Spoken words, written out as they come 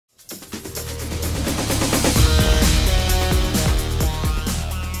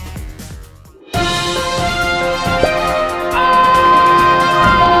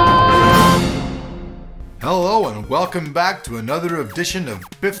welcome back to another edition of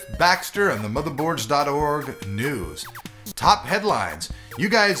Biff Baxter and the Motherboards.org news. Top headlines. You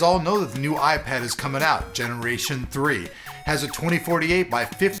guys all know that the new iPad is coming out, Generation 3. Has a 2048 by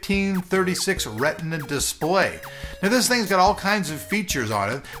 1536 Retina display. Now this thing's got all kinds of features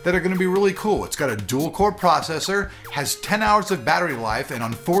on it that are going to be really cool. It's got a dual-core processor, has 10 hours of battery life, and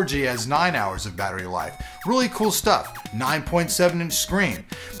on 4G has 9 hours of battery life. Really cool stuff. 9.7-inch screen.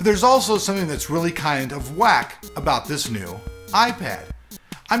 But there's also something that's really kind of whack about this new iPad.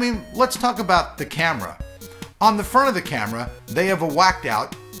 I mean, let's talk about the camera. On the front of the camera, they have a whacked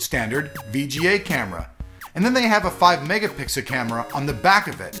out standard VGA camera. And then they have a 5 megapixel camera on the back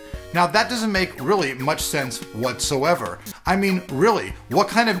of it. Now that doesn't make really much sense whatsoever. I mean, really, what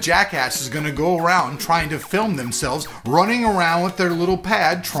kind of jackass is gonna go around trying to film themselves running around with their little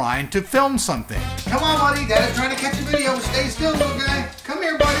pad trying to film something? Come on, buddy, Dad's trying to catch a video. Stay still, little guy. Come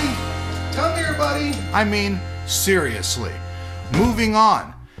here, buddy. Come here, buddy. I mean, seriously. Moving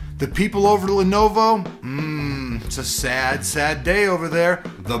on. The people over to Lenovo, it's a sad, sad day over there.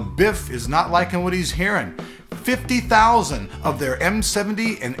 The Biff is not liking what he's hearing. 50,000 of their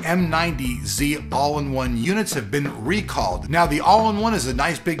M70 and M90Z all-in-one units have been recalled. Now the all-in-one is a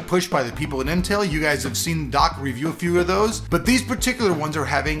nice big push by the people at Intel. You guys have seen Doc review a few of those, but these particular ones are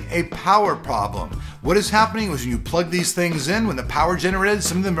having a power problem. What is happening is when you plug these things in, when the power generated,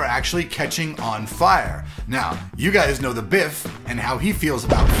 some of them are actually catching on fire. Now, you guys know the Biff and how he feels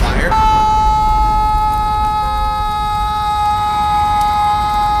about fire.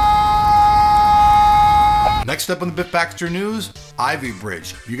 Next up on the Biff Baxter news,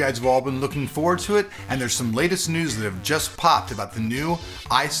 Ivybridge. You guys have all been looking forward to it, and there's some latest news that have just popped about the new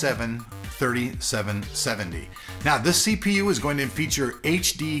i7 3770. Now this CPU is going to feature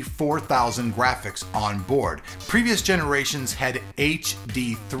HD 4000 graphics on board. Previous generations had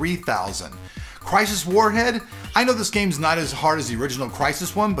HD 3000. Crysis Warhead, I know this game's not as hard as the original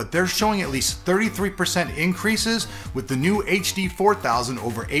Crysis one, but they're showing at least 33% increases with the new HD 4000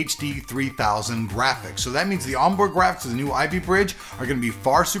 over HD 3000 graphics. So that means the onboard graphics of the new Ivybridge are going to be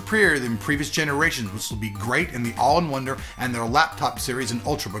far superior than previous generations, which will be great in the All-in-Wonder and their laptop series and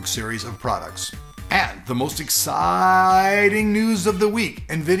Ultrabook series of products. And the most exciting news of the week,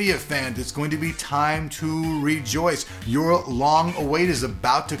 NVIDIA fans, it's going to be time to rejoice. Your long await is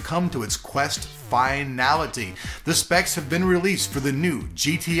about to come to its quest finality. The specs have been released for the new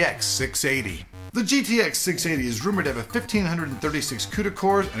GTX 680. The GTX 680 is rumored to have a 1536 CUDA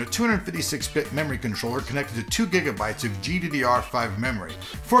cores and a 256-bit memory controller connected to 2 GB of GDDR5 memory.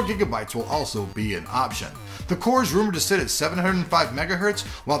 4 GB will also be an option. The core is rumored to sit at 705 MHz,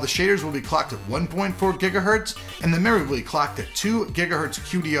 while the shaders will be clocked at 1.4 GHz, and the memory will be clocked at 2 GHz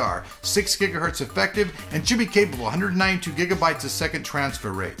QDR, 6 GHz effective, and should be capable of 192 GB a second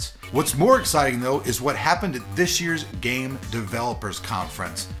transfer rates. What's more exciting though is what happened at this year's Game Developers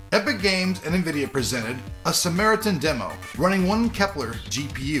Conference. Epic Games and NVIDIA presented a Samaritan demo running one Kepler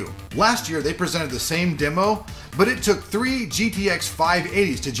GPU. Last year they presented the same demo, but it took 3 GTX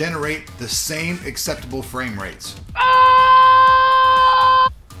 580s to generate the same acceptable frame rates.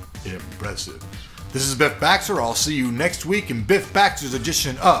 Impressive. This is Biff Baxter. I'll see you next week in Biff Baxter's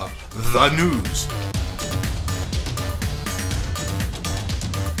edition of The News.